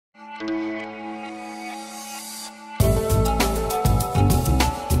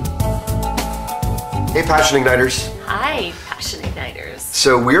Hey, Passion Igniters. Hi, Passion Igniters.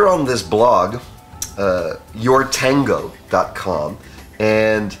 So we're on this blog, yourtango.com,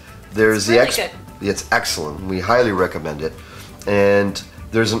 and there's it's excellent. We highly recommend it. And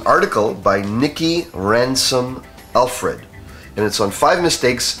there's an article by Nikki Ransom Alfred, and it's on 5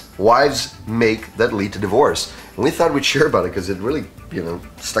 mistakes wives make that lead to divorce. And we thought we'd share about it because it really,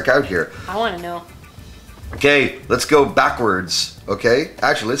 stuck out here. I want to know. Okay, let's go backwards. Okay,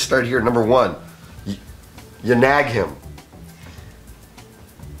 actually, let's start here. Number 1, you nag him.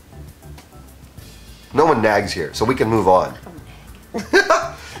 No one nags here, so we can move on.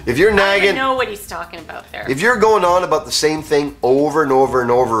 If you're nagging, I know what he's talking about there. if you're going on about the same thing over and over and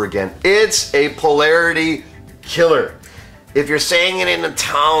over again, it's a polarity killer. If you're saying it in a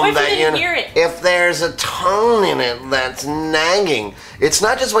tone that you hear it? If there's a tone in it that's nagging, it's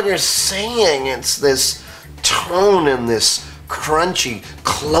not just what you're saying, it's this tone and this crunchy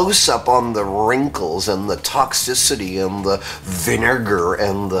close-up on the wrinkles and the toxicity and the vinegar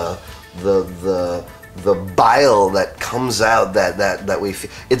and the bile that comes out that we feel.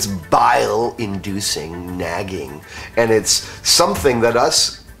 It's bile-inducing nagging, and it's something that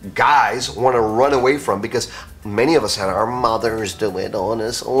us guys want to run away from because many of us had our mothers do it on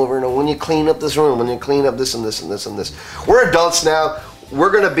us over and over. When you clean up this room, when you clean up this and this and this and this. We're adults now.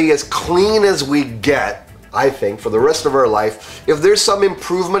 We're going to be as clean as we get, I think, for the rest of our life. If there's some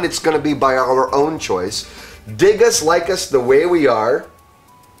improvement, it's going to be by our own choice. Dig us, like us the way we are,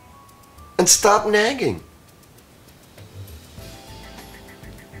 and stop nagging.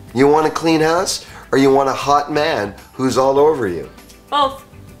 You want a clean house, or you want a hot man who's all over you? Both.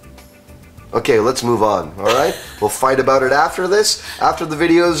 Okay, let's move on, all right? We'll fight about it after this. After the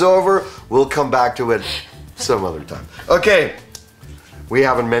video's over, we'll come back to it some other time. Okay, we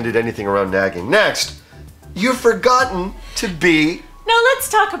haven't mended anything around nagging. Next, you've forgotten to be... Now let's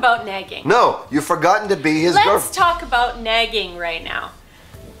talk about nagging. No, you've forgotten to be his girlfriend. Let's talk about nagging right now,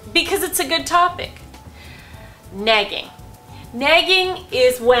 because it's a good topic. Nagging. Nagging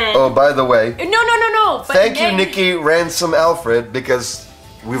is when... Oh, by the way... No. But thank you, Nikki Ransom Alfred, because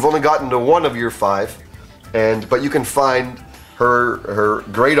we've only gotten to 1 of your 5, but you can find her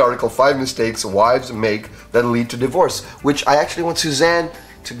great article, 5 mistakes wives make that lead to divorce, which I actually want Suzanne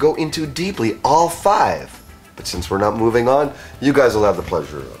to go into deeply, all 5. But since we're not moving on, you guys will have the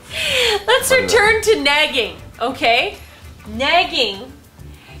pleasure of... Let's return to nagging, okay? Nagging,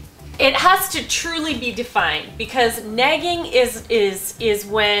 it has to truly be defined, because nagging is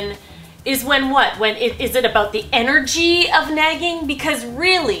when what? Is it about the energy of nagging? Because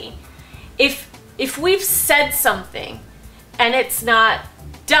really, if we've said something and it's not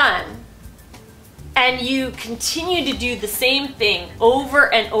done, and you continue to do the same thing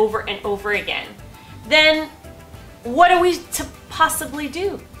over and over and over again, then what are we to possibly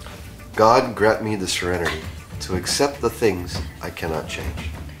do? God grant me the serenity to accept the things I cannot change,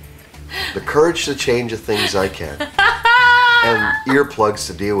 the courage to change the things I can, and earplugs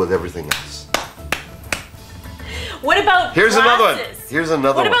to deal with everything else. What about Here's glasses? another one. Here's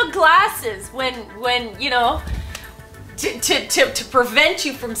another one. What about glasses? When to prevent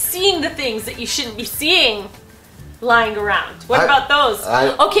you from seeing the things that you shouldn't be seeing lying around. What about those?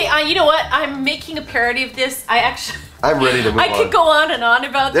 Okay, you know what? I'm making a parody of this. I'm ready to move on. I could go on and on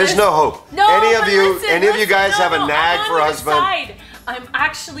about this. There's no hope. No, any of you guys have a nag for a husband? Side. I'm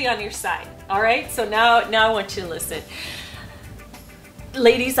actually on your side. All right. So now I want you to listen,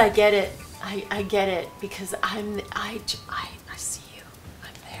 ladies. I get it. I get it, because I see you.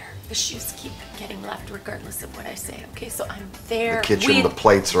 I'm there. The shoes keep getting left regardless of what I say. Okay, so I'm there. The kitchen, the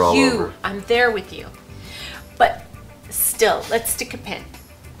plates are all over. I'm there with you. But still, let's stick a pin.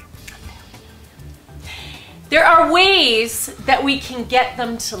 There are ways that we can get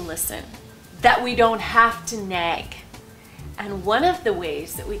them to listen, that we don't have to nag. And one of the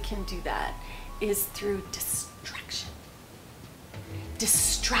ways that we can do that is through distraction.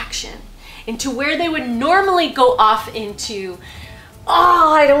 Distraction into where they would normally go off into,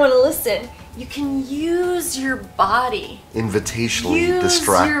 oh, I don't want to listen. You can use your body. Invitationally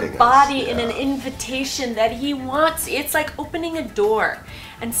distracting us. Use your body in an invitation that he wants. It's like opening a door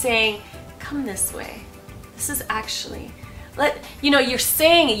and saying, come this way. This is actually,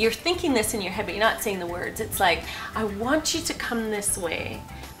 you're thinking this in your head, but you're not saying the words. It's like, I want you to come this way,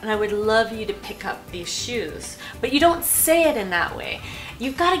 and I would love you to pick up these shoes. But you don't say it in that way.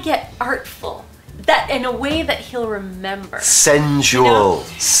 You've got to get artful. That in a way that he'll remember. Sensual,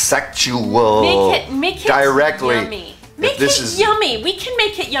 sexual. Make it directly. Yummy. Make it yummy. We can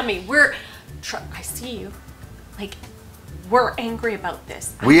make it yummy. I see you. Like, we're angry about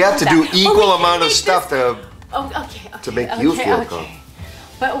this. We have to do equal amount of stuff to to make you feel calm.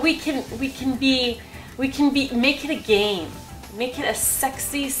 But we can We can make it a game. Make it a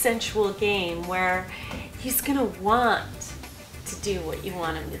sexy, sensual game where he's gonna want to do what you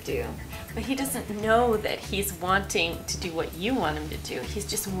want him to do. But he doesn't know that he's wanting to do what you want him to do. He's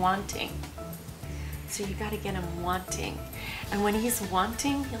just wanting. So you gotta get him wanting. And when he's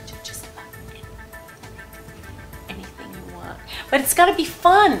wanting, he'll do just about anything you want. But it's gotta be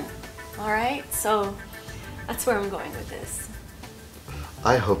fun, all right? So that's where I'm going with this.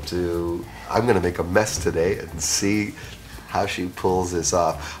 I'm gonna make a mess today and see how she pulls this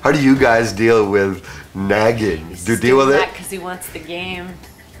off. How do you guys deal with nagging? Do you deal with it? Because he wants the game.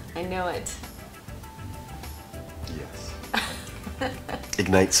 I know it. Yes.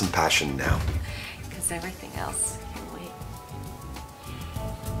 Ignite some passion now. Because everything else